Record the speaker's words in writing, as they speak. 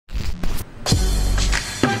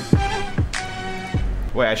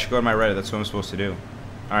Wait, I should go to my Reddit. That's what I'm supposed to do.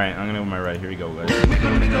 Alright, I'm gonna go to my Reddit. Here we go, guys.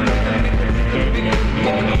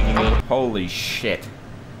 Holy shit.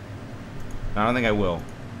 I don't think I will.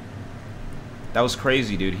 That was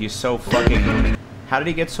crazy, dude. He's so fucking... How did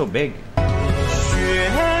he get so big?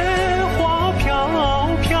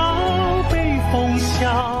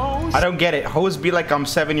 I don't get it. Hoes be like I'm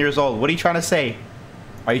 7 years old. What are you trying to say?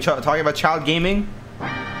 Are you talking about child gaming?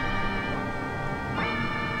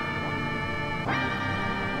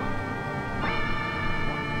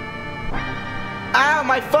 Ow,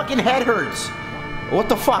 my fucking head hurts. What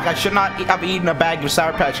the fuck? I should not have eaten a bag of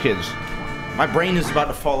Sour Patch Kids. My brain is about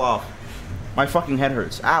to fall off. My fucking head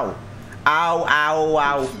hurts. Ow. Ow, ow,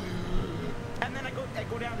 ow. And then I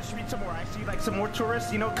go down the street somewhere. I see like some more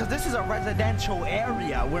tourists, you know, because this is a residential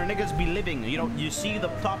area where niggas be living. You know, you see the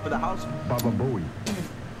top of the house. Baba Booey.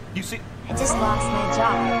 You see? I just lost my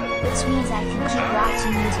job, which means I can keep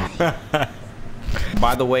watching YouTube.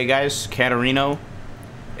 By the way, guys, Caterino,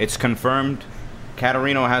 it's confirmed.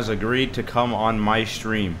 Caterino has agreed to come on my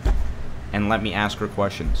stream and let me ask her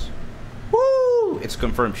questions. Woo! It's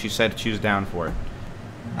confirmed. She said she was down for it.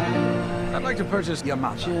 I'd like to purchase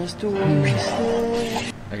Yamaha.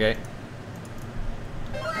 Okay.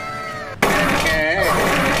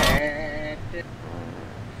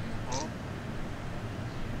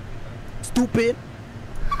 Stupid.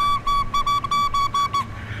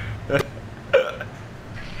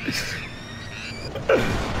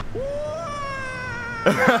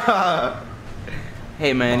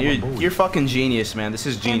 Hey man, you're fucking genius, man. This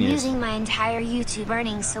is genius. I'm using my entire YouTube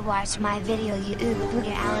earnings to watch my video. You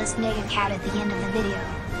Booga Alice Mega Cat at the end of the video.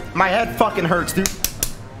 My head fucking hurts, dude.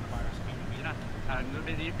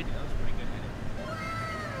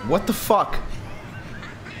 What the fuck?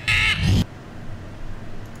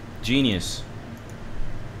 Genius.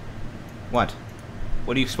 What?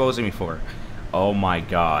 What are you exposing me for? Oh my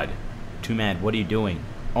god. Twomad, what are you doing?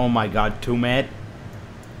 Oh my god, Twomad.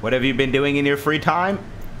 What have you been doing in your free time?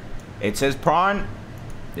 It says prawn.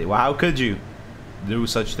 Well, how could you do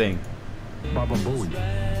such thing? Twomad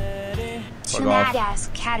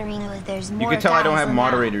asked Katarina if there's more. You can tell I don't have guys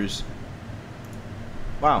moderators.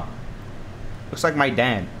 Wow. Looks like my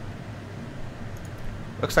dad.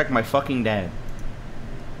 Looks like my fucking dad.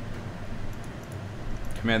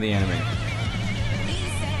 Command the anime.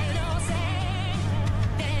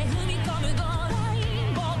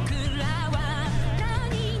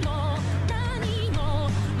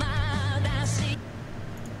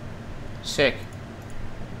 Sick.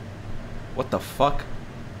 What the fuck?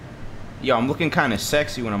 Yo, I'm looking kind of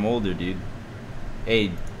sexy when I'm older, dude.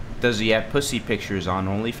 Hey, does he have pussy pictures on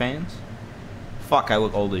OnlyFans? Fuck, I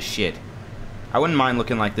look old as shit. I wouldn't mind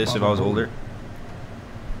looking like this if I was older.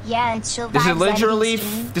 Yeah, it's chill. This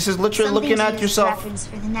is literally looking at yourself.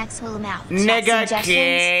 For the next whole amount. Nigga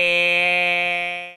kid.